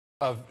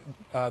of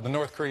the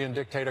North Korean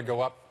dictator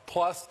go up.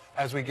 Plus,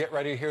 as we get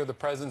ready to hear the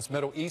president's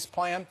Middle East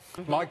plan,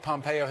 Mike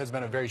Pompeo has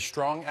been a very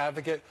strong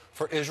advocate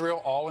for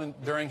Israel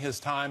during his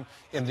time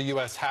in the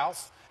U.S.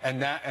 House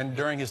and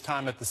during his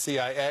time at the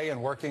CIA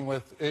and working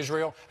with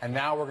Israel. And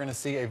now we're going to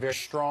see a very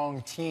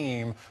strong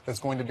team that's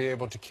going to be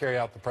able to carry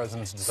out the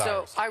president's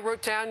desires. So I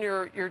wrote down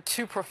your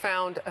two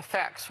profound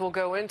effects. We'll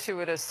go into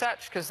it as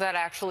such because that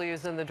actually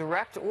is in the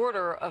direct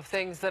order of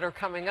things that are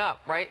coming up,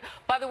 right?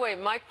 By the way,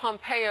 Mike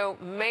Pompeo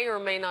may or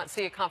may not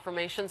see a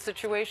confirmation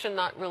situation,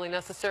 not really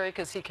necessary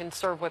because he can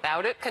serve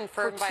without it.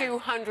 Confirmed for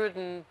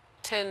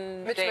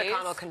 210 Mitch days.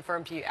 McConnell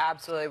confirmed to you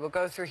absolutely will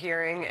go through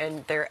hearing,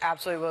 and there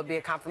absolutely will be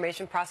a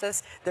confirmation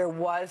process. There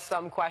was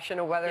some question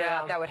of whether or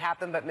not that would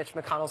happen, but Mitch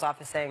McConnell's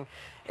office saying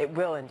it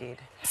will indeed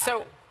happen.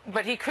 So,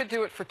 but he could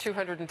do it for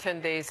 210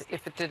 days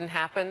if it didn't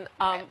happen.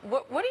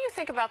 What do you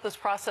think about this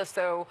process,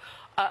 though,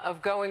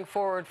 of going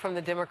forward from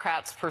the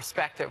Democrats'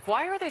 perspective?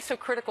 Why are they so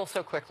critical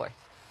so quickly?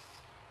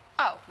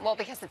 Oh, well,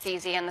 because it's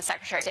easy, and the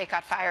Secretary of State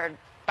got fired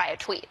by a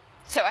tweet.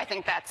 So I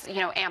think that's,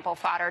 ample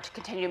fodder to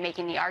continue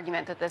making the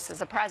argument that this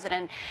is a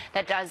president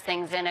that does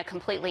things in a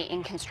completely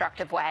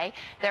inconstructive way.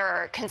 There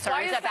are concerns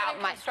Why is about that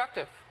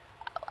inconstructive?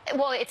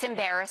 Well, it's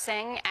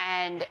embarrassing,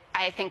 and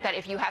I think that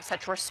if you have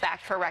such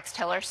respect for Rex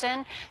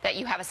Tillerson, that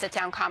you have a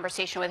sit-down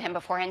conversation with him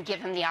beforehand, give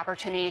him the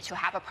opportunity to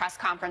have a press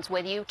conference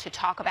with you to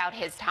talk about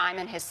his time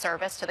and his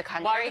service to the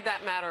country. Why would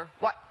that matter?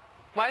 What?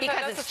 Why is that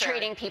because it's necessary?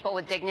 treating people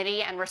with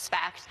dignity and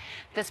respect.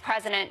 This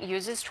president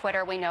uses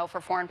Twitter, we know, for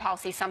foreign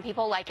policy. Some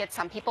people like it,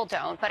 some people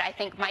don't. But I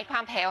think Mike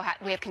Pompeo,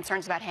 we have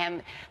concerns about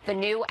him, the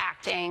new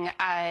acting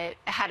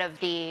head of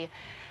the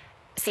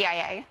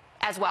CIA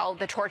as well.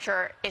 The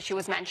torture issue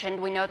was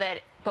mentioned. We know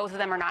that both of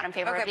them are not in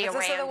favor of the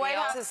Iran so the White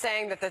deal. House is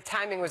saying that the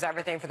timing was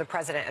everything for the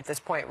president at this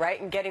point, right?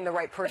 And getting the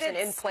right person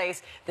in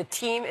place, the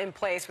team in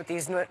place with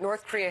these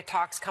North Korea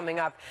talks coming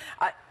up.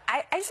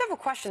 I just have a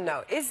question,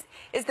 though. Is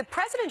the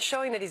president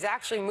showing that he's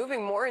actually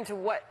moving more into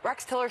what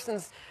Rex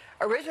Tillerson's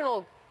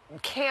original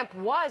camp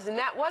was, and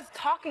that was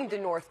talking to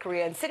North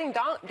Korea and sitting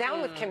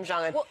down with Kim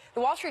Jong-un? Well,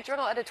 the Wall Street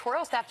Journal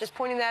editorial staff just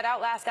pointing that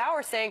out last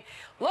hour, saying,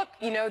 look,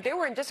 they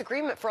were in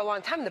disagreement for a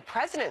long time. The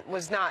president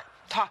was not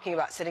talking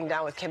about sitting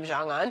down with Kim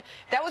Jong-un.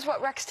 That was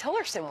what Rex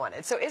Tillerson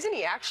wanted. So isn't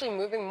he actually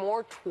moving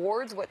more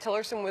towards what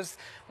Tillerson was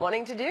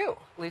wanting to do?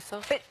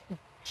 Lisa? But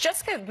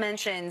Jessica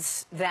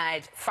mentions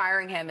that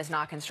firing him is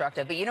not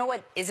constructive, but you know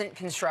what isn't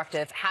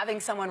constructive?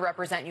 Having someone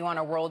represent you on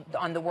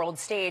the world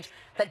stage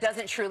that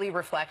doesn't truly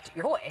reflect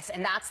your voice.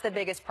 And that's the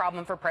biggest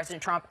problem for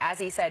President Trump. As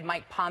he said,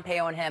 Mike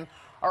Pompeo and him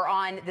are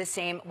on the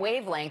same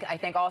wavelength. I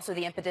think also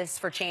the impetus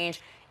for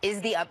change is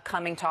the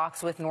upcoming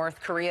talks with North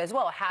Korea as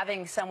well.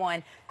 Having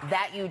someone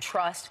that you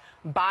trust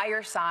by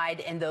your side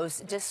in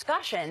those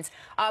discussions.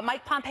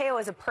 Mike Pompeo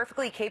is a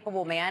perfectly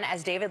capable man.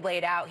 As David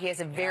laid out, he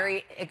has a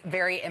very,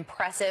 very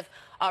impressive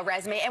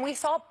resume. And we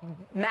saw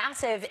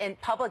massive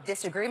and public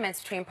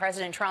disagreements between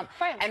President Trump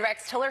and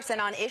Rex Tillerson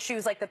on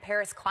issues like the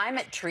Paris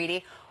Climate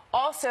Treaty.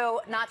 Also,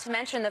 not to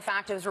mention the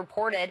fact it was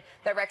reported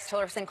that Rex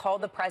Tillerson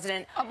called the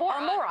president a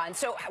moron.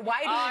 So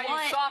why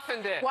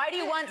do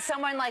you want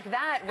someone like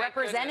that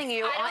representing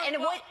you?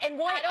 And what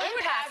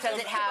impact does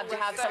it have to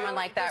have someone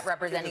like that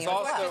representing you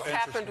as well? This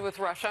happened with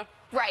Russia.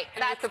 Right.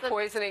 And that's with the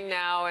poisoning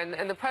now.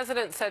 And the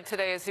president said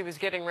today, as he was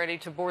getting ready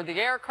to board the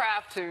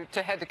aircraft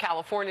to head to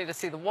California to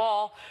see the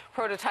wall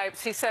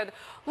prototypes, he said,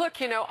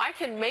 look, I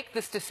can make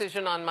this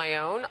decision on my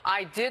own.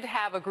 I did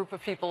have a group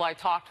of people I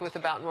talked with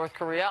about North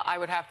Korea. I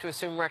would have to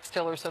assume Rex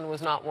Tillerson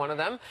was not one of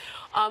them.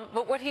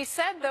 But what he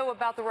said, though,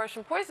 about the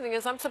Russian poisoning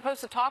is I'm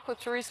supposed to talk with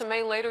Theresa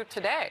May later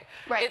today.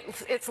 Right.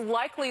 It's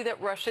likely that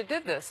Russia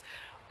did this.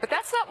 But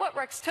that's not what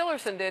Rex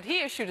Tillerson did.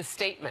 He issued a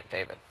statement,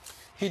 David.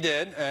 He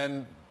did,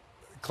 and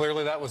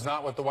clearly that was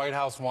not what the White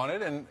House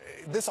wanted. And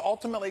this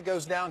ultimately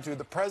goes down to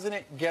the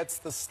president gets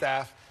the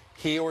staff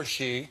he or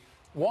she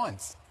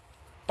wants.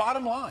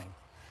 Bottom line.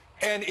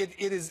 And it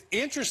is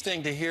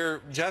interesting to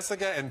hear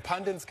Jessica and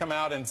pundits come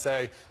out and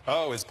say,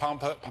 oh, is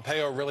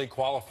Pompeo really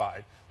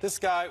qualified? This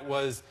guy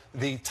was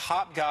the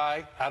top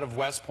guy out of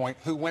West Point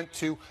who went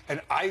to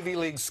an Ivy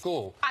League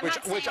school,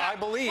 which I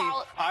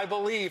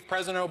believe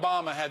President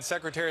Obama had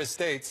Secretary of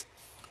States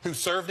who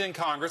served in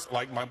Congress,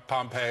 like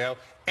Pompeo,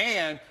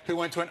 and who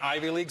went to an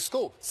Ivy League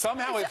school.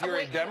 Somehow, if you're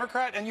a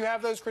Democrat and you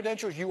have those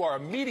credentials, you are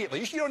immediately,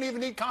 you don't even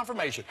need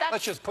confirmation.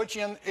 Let's just put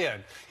you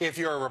in. If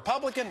you're a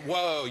Republican,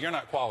 whoa, you're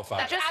not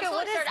qualified. That's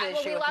absolutely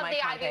absurd. We love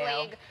the Ivy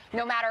League,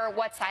 no matter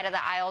what side of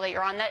the aisle that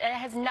you're on. It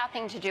has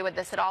nothing to do with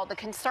this at all. The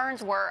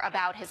concerns were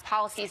about his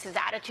policies, his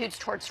attitudes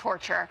towards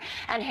torture.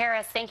 And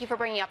Harris, thank you for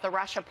bringing up the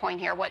Russia point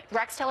here. What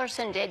Rex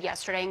Tillerson did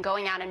yesterday in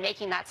going out and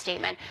making that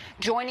statement,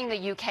 joining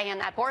the UK and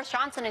that, Boris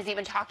Johnson is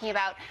even talking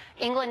about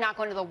England not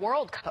going to the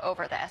World Cup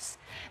over this.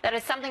 That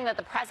is something that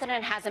the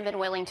president hasn't been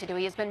willing to do.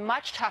 He has been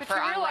much tougher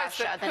on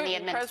Russia than the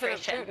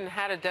administration. President Putin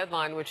had a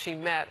deadline which he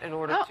met in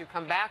order to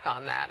come back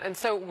on that. And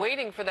so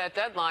waiting for that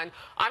deadline,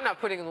 I'm not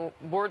putting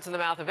words in the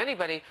mouth of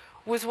anybody.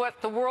 was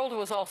what the world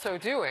was also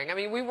doing. I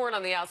mean, we weren't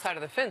on the outside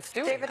of the fence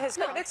doing David, that. his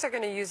critics are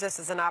going to use this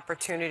as an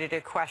opportunity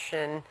to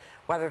question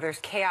whether there's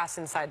chaos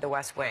inside the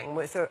West Wing,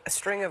 with a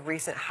string of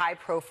recent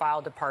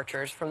high-profile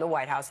departures from the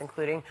White House,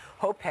 including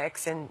Hope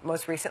Hicks and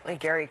most recently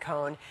Gary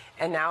Cohn,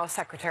 and now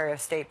Secretary of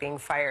State being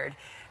fired.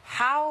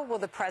 How will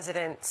the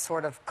president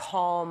sort of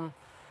calm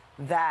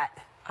that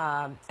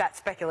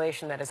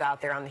speculation that is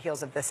out there on the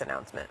heels of this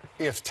announcement?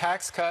 If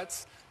tax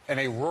cuts and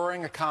a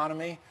roaring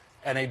economy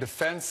and a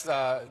defense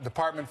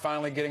department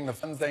finally getting the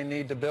funds they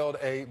need to build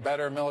a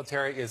better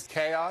military is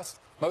chaos,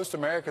 most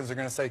Americans are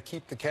going to say,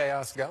 keep the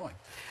chaos going.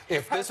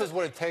 If this is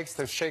what it takes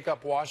to shake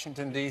up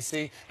Washington,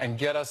 D.C. and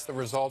get us the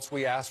results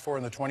we asked for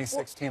in the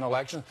 2016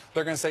 election,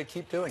 they're going to say,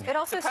 keep doing it.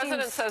 The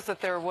president says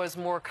that there was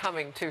more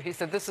coming, too. He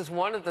said this is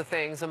one of the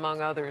things,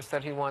 among others,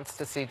 that he wants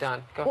to see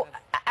done. Go ahead.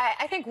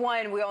 I think,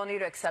 one, we all need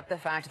to accept the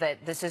fact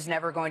that this is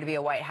never going to be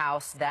a White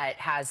House that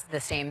has the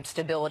same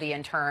stability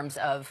in terms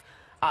of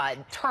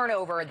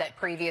turnover that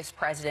previous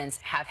presidents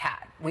have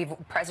had.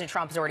 President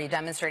Trump has already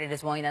demonstrated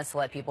his willingness to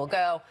let people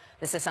go.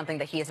 This is something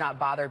that he is not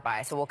bothered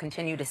by, so we'll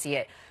continue to see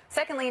it.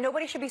 Secondly,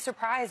 nobody should be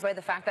surprised by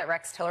the fact that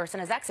Rex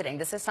Tillerson is exiting.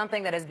 This is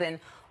something that has been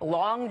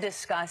long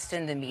discussed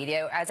in the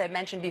media. As I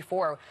mentioned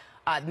before,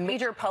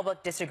 major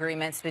public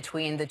disagreements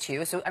between the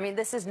two. So, I mean,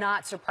 this is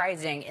not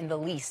surprising in the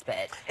least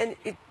bit. And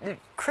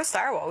Chris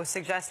Direwolf was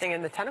suggesting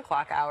in the 10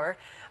 o'clock hour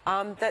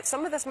that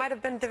some of this might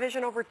have been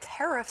division over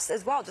tariffs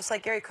as well, just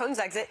like Gary Cohn's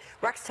exit.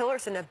 Rex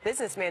Tillerson, a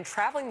businessman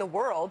traveling the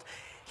world,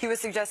 he was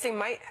suggesting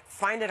might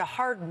find it a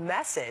hard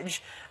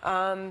message.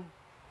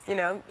 You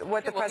know,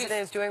 what the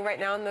president is doing right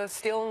now in the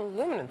steel and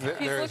aluminum.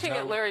 He's looking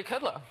at Larry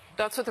Kudlow.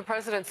 That's what the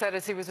president said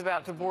as he was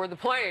about to board the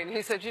plane.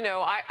 He said, you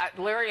know,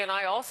 Larry and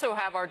I also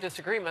have our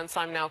disagreements.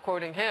 I'm now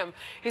quoting him.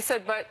 He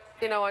said, but,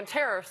 you know, on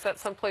tariffs,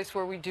 that's someplace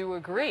where we do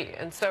agree.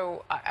 And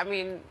so, I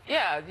mean,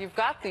 yeah, you've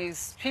got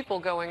these people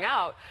going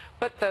out,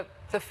 but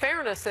the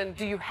fairness and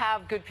do you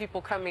have good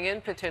people coming in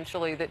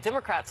potentially that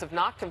Democrats have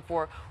knocked him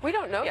for, we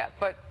don't know yet.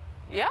 But,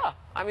 yeah,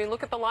 I mean,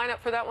 look at the lineup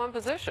for that one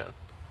position.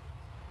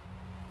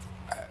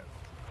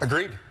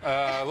 Agreed.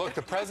 Look,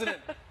 the president,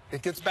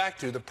 it gets back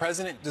to the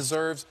president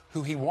deserves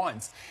who he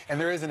wants.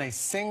 And there isn't a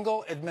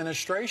single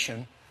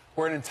administration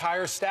where an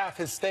entire staff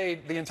has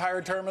stayed the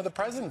entire term of the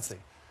presidency.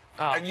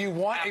 And you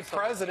want a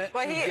president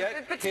to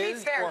get but to be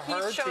his fair, or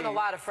her he's shown team. A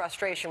lot of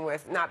frustration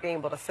with not being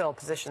able to fill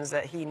positions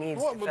that he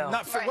needs to fill.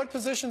 What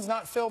positions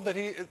not filled that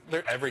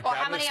every well,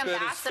 how cabinet many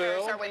spot is filled?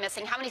 ambassadors are we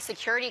missing? How many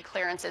security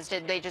clearances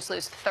did they just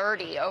lose?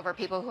 30 over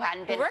people who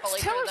hadn't been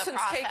fully through the process. Rex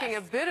Tillerson's taking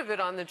a bit of it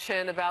on the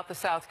chin about the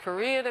South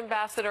Korean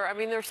ambassador. I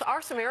mean, there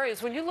are some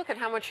areas, when you look at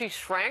how much he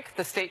shrank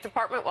the State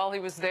Department while he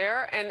was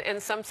there,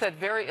 and some said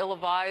very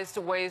ill-advised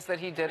ways that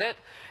he did it,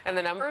 and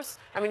the numbers,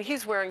 I mean,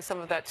 he's wearing some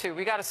of that too.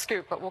 We got to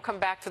scoop, but we'll come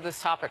back to this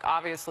topic,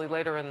 obviously,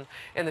 later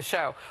in the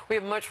show. We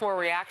have much more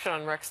reaction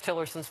on Rex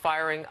Tillerson's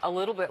firing a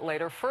little bit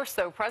later. First,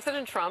 though,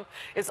 President Trump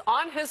is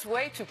on his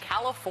way to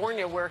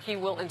California, where he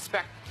will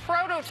inspect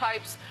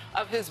prototypes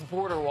of his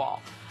border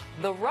wall.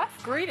 The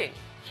rough greeting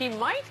he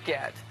might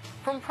get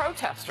from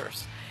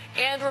protesters.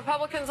 And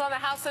Republicans on the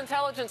House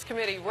Intelligence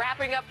Committee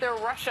wrapping up their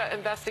Russia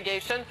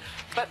investigation,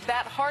 but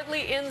that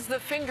hardly ends the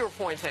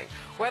finger-pointing.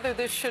 Whether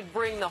this should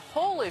bring the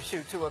whole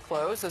issue to a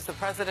close as the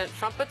president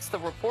trumpets the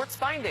report's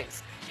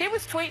findings. He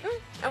was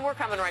tweeting, and we're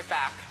coming right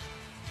back.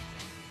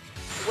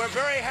 We're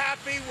very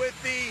happy with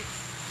the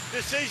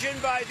decision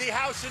by the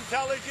House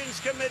Intelligence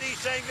Committee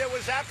saying there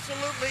was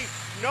absolutely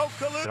no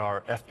collusion.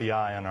 Our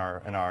FBI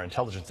and our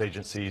intelligence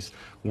agencies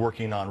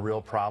working on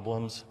real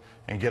problems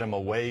and get them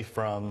away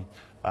from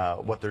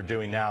what they're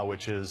doing now,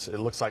 which is, it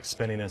looks like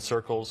spinning in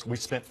circles. We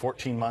spent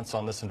 14 months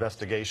on this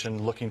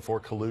investigation looking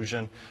for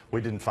collusion. We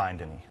didn't find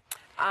any.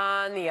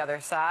 On the other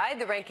side,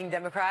 the ranking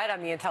Democrat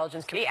on the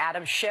Intelligence Committee,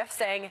 Adam Schiff,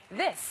 saying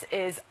this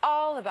is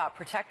all about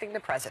protecting the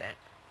president.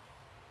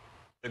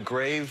 A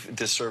grave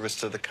disservice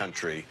to the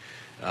country.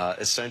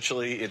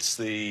 Essentially, it's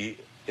the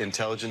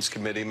Intelligence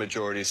Committee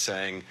majority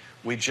saying,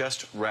 we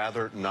just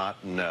rather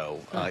not know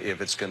if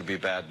it's going to be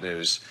bad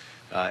news.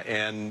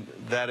 And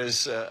that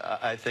is,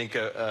 I think,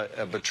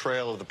 a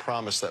betrayal of the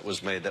promise that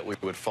was made that we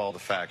would follow the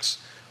facts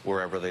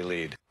wherever they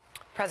lead.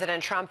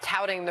 President Trump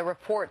touting the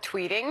report,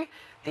 tweeting,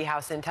 the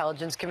House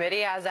Intelligence Committee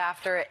has,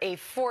 after a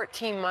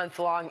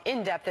 14-month-long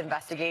in-depth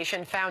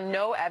investigation, found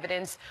no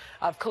evidence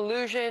of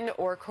collusion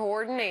or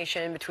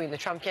coordination between the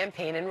Trump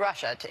campaign and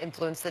Russia to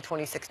influence the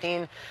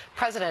 2016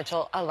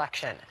 presidential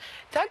election.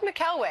 Doug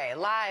McElway,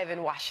 live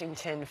in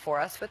Washington for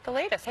us with the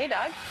latest. Hey,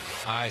 Doug.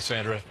 Hi,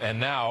 Sandra. And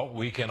now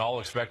we can all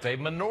expect a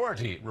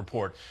minority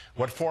report.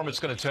 What form it's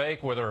going to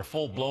take, whether a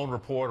full-blown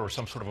report or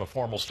some sort of a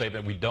formal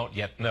statement, we don't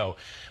yet know.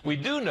 We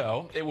do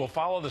know it will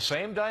follow the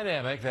same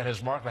dynamic that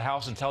has marked the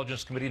House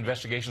Intelligence Committee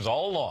investigations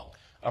all along,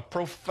 a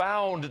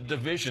profound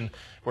division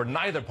where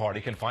neither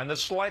party can find the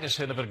slightest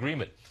hint of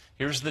agreement.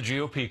 Here's the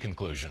GOP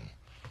conclusion.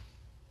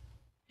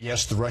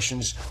 Yes, the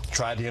Russians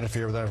tried to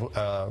interfere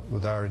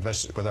with our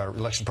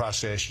election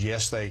process.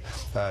 Yes, they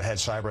had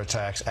cyber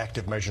attacks,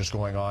 active measures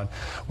going on.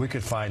 We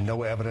could find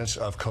no evidence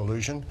of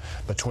collusion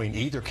between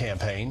either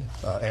campaign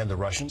and the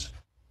Russians.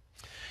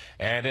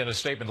 And in a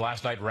statement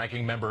last night,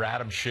 Ranking Member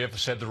Adam Schiff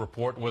said the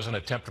report was an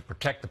attempt to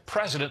protect the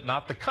president,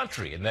 not the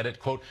country, and that it,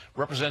 quote,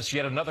 represents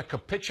yet another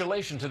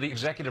capitulation to the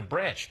executive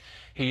branch.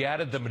 He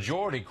added the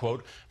majority,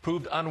 quote,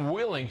 proved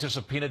unwilling to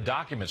subpoena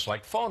documents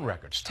like phone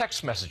records,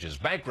 text messages,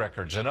 bank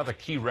records, and other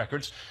key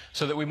records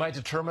so that we might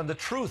determine the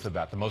truth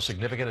about the most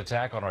significant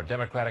attack on our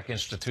democratic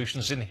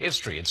institutions in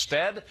history.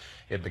 Instead,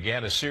 it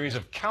began a series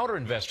of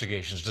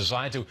counter-investigations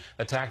designed to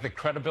attack the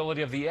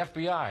credibility of the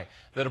FBI,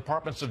 the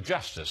Departments of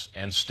Justice,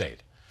 and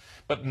state.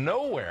 But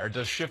nowhere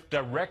does Schiff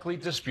directly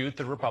dispute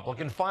the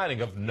Republican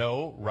finding of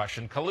no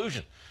Russian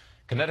collusion.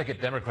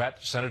 Connecticut Democrat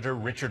Senator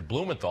Richard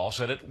Blumenthal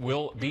said it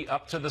will be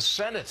up to the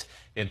Senate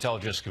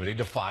Intelligence Committee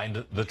to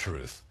find the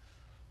truth.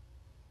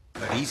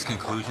 These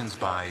conclusions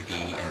by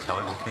the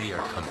Intelligence Committee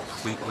are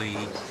completely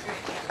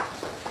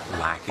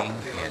lacking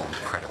in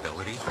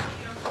credibility,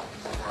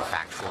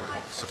 factual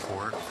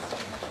support,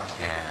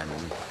 and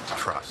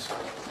trust.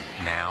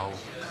 Now,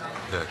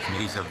 the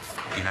committees of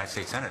the United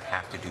States Senate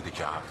have to do the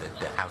job that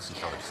the House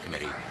Intelligence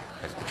Committee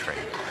has betrayed.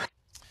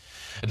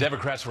 The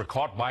Democrats were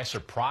caught by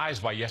surprise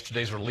by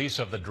yesterday's release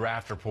of the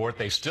draft report.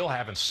 They still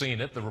haven't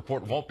seen it. The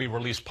report won't be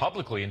released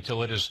publicly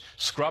until it is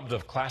scrubbed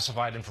of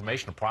classified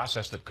information, a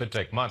process that could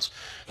take months.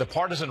 The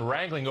partisan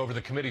wrangling over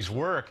the committee's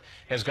work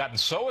has gotten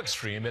so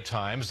extreme at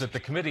times that the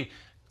committee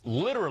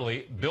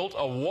literally built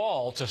a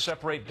wall to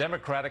separate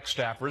Democratic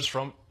staffers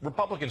from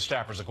Republican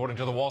staffers, according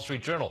to the Wall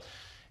Street Journal.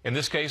 In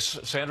this case,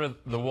 Sandra,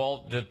 the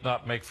wall did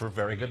not make for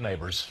very good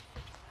neighbors.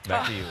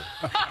 Back to you.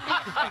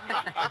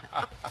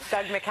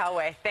 Doug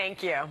McElway,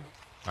 thank you.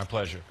 My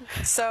pleasure.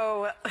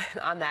 So,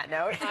 on that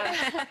note,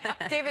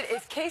 David,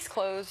 is case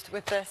closed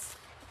with this?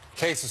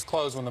 Case is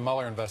closed when the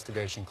Mueller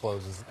investigation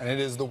closes, and it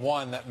is the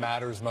one that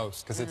matters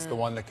most because it's the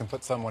one that can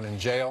put someone in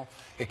jail.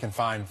 It can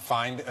find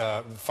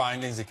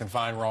findings, it can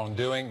find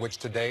wrongdoing, which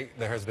to date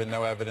there has been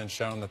no evidence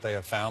shown that they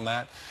have found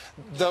that.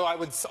 Though I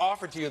would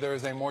offer to you there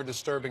is a more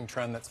disturbing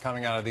trend that's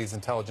coming out of these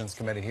Intelligence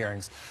Committee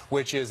hearings,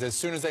 which is as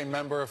soon as a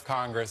member of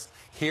Congress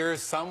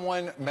hears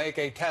someone make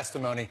a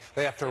testimony,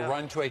 they have to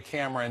run to a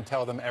camera and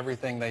tell them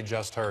everything they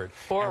just heard.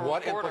 Or and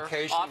what reporter,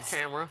 implications off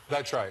camera.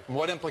 That's right. And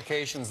what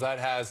implications that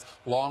has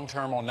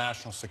long-term on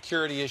national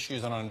security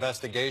issues and on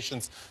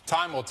investigations,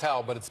 time will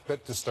tell, but it's a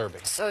bit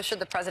disturbing. So should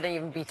the president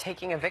even be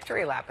taking a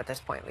victory lap at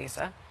this point,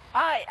 Lisa?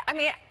 I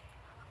mean,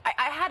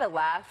 I had a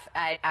laugh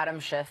at Adam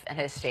Schiff and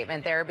his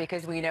statement there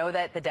because we know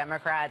that the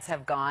Democrats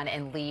have gone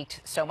and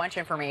leaked so much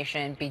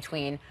information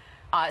between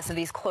so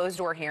these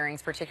closed-door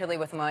hearings, particularly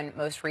with one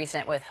most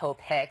recent with Hope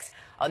Hicks.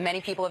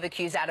 Many people have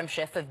accused Adam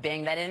Schiff of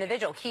being that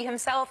individual. He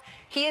himself,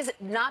 he has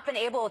not been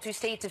able to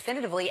state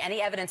definitively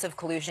any evidence of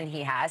collusion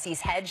he has. He's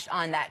hedged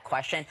on that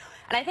question.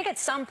 And I think at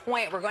some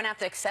point we're going to have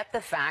to accept the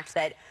fact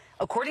that,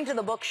 according to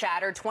the book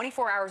Shattered,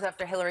 24 hours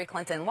after Hillary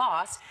Clinton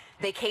lost,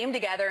 they came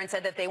together and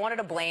said that they wanted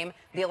to blame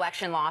the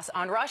election loss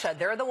on Russia.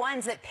 They're the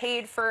ones that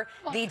paid for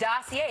the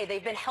dossier.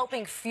 They've been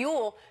helping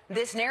fuel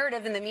this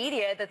narrative in the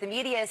media that the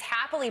media has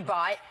happily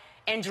bought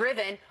and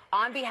driven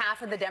on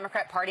behalf of the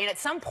Democrat Party. And at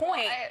some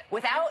point,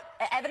 without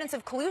evidence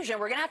of collusion,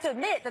 we're going to have to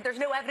admit that there's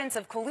no evidence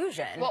of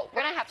collusion. Well,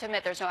 we're going to have to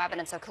admit there's no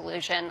evidence of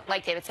collusion,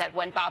 like David said,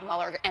 when Bob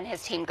Mueller and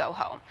his team go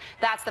home.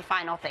 That's the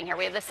final thing here.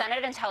 We have the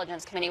Senate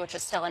Intelligence Committee, which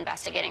is still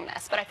investigating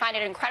this. But I find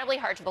it incredibly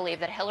hard to believe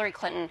that Hillary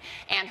Clinton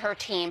and her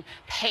team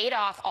paid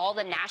off all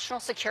the national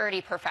security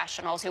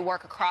professionals who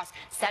work across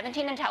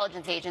 17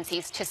 intelligence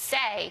agencies to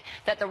say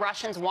that the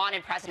Russians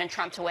wanted President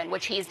Trump to win,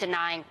 which he's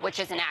denying, which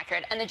is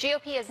inaccurate. And the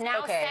GOP is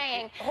now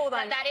saying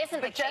that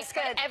isn't the case,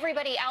 but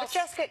everybody else. But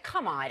Jessica,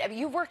 come on. I mean,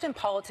 you've worked in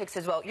politics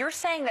as well. You're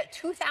saying that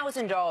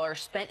 $2,000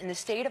 spent in the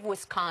state of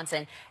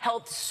Wisconsin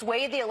helped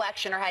sway the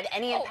election or had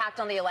any impact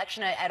on the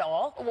election at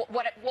all?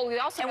 Well, we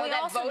also know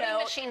that voting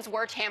machines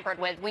were tampered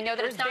with. We know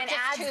that it's not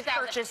just 2,000.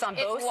 Purchased on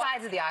both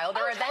sides of the aisle.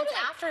 There are events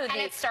after the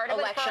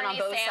election on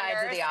both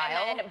sides of the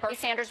aisle. And then Bernie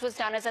Sanders was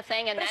done as a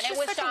thing, and then it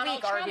was such Donald a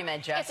weak Trump.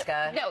 Argument,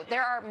 Jessica. No,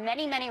 there are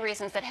many, many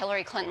reasons that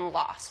Hillary Clinton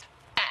lost.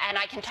 And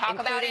I can talk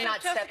about it.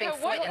 Not stepping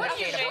foot in the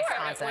state of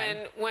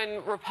Wisconsin.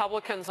 When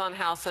Republicans on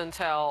House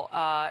Intel,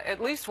 at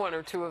least one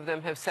or two of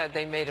them have said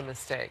they made a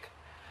mistake.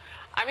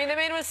 I mean, they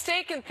made a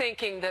mistake in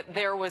thinking that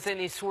there was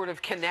any sort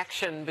of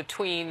connection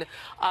between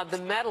the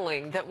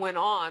meddling that went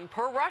on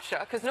per Russia,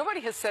 because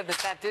nobody has said that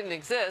that didn't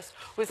exist,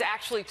 was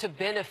actually to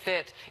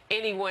benefit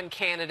any one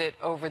candidate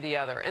over the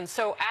other. And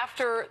so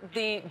after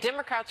the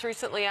Democrats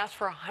recently asked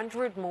for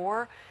 100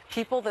 more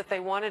people that they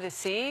wanted to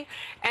see,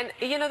 and,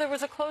 you know, there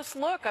was a close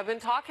look. I've been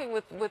talking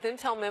with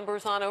Intel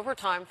members on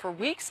Overtime for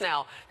weeks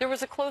now. There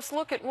was a close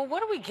look at, well,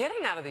 what are we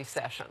getting out of these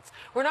sessions?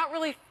 We're not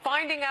really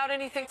finding out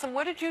anything. So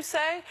what did you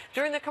say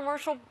during the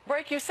commercial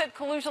break? You said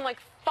collusion like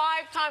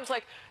 5 times,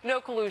 like no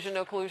collusion,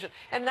 no collusion.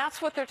 And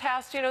that's what they're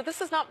tasked. You know,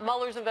 this is not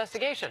Mueller's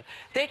investigation.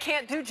 They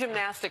can't do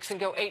gymnastics and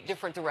go 8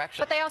 different directions.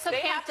 But they also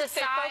can't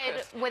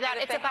decide without,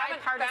 it's a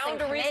bipartisan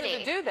found a reason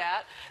to do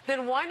that,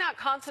 then why not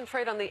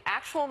concentrate on the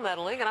actual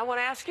meddling? And I want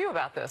to ask you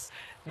about this.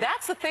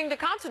 That's the thing to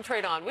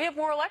concentrate on. We have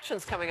more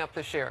elections coming up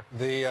this year.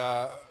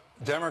 The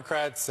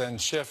Democrats and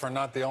Schiff are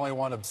not the only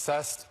one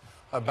obsessed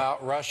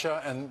about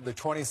Russia and the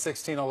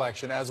 2016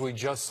 election, as we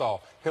just saw,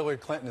 Hillary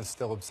Clinton is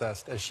still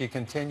obsessed as she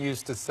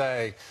continues to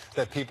say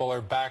that people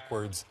are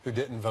backwards who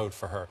didn't vote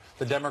for her.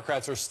 The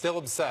Democrats are still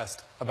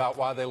obsessed about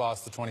why they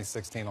lost the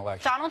 2016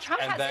 election. Donald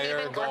Trump hasn't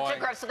even come to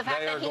grips with the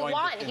fact that he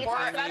won. He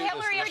talks about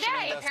Hillary every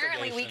day.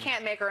 Apparently, we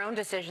can't make our own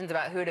decisions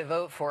about who to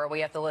vote for.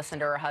 We have to listen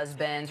to our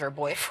husbands or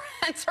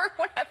boyfriends or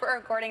whatever,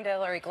 according to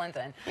Hillary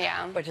Clinton.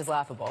 Yeah. Which is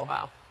laughable.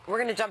 Wow. We're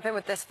going to jump in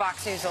with this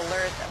Fox News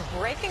alert.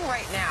 Breaking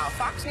right now,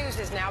 Fox News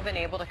has now been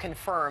able to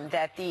confirm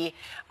that the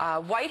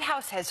White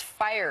House has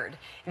fired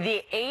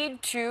the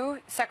aide to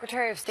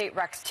Secretary of State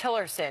Rex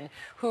Tillerson,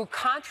 who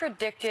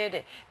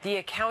contradicted the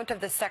account of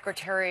the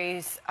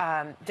secretary's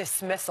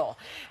dismissal.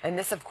 And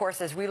this, of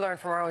course, as we learned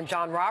from our own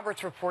John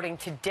Roberts reporting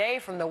today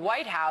from the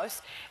White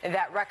House,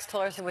 that Rex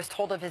Tillerson was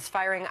told of his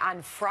firing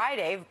on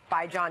Friday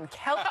by John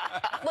Kelly.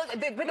 Look,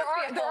 but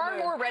there are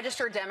more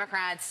registered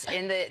Democrats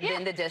in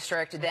the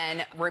district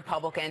than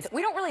Republicans.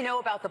 We don't really know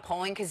about the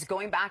polling because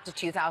going back to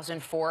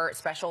 2004,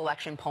 special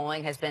election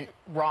polling has been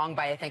wrong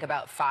by, I think,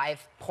 about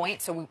 5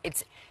 points. So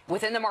it's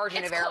within the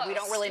margin of error. We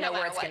don't really know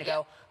where it's going to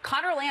go.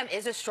 Connor Lamb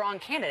is a strong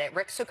candidate.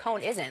 Rick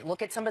Saccone isn't.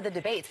 Look at some of the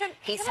debates.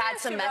 He's had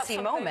some messy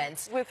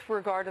moments. With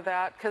regard to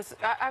that, because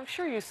I'm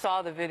sure you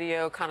saw the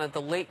video, kind of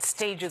the late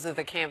stages of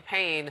the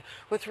campaign,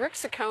 with Rick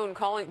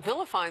Saccone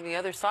vilifying the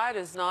other side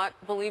as not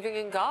believing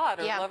in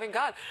God or loving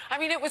God. I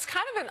mean, it was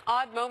kind of an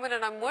odd moment,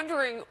 and I'm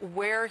wondering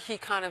where he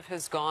kind of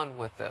has gone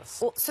with this.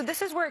 Well, so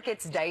this is where it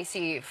gets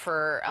dicey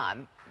for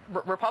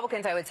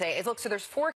Republicans, I would say. Look, so there's 4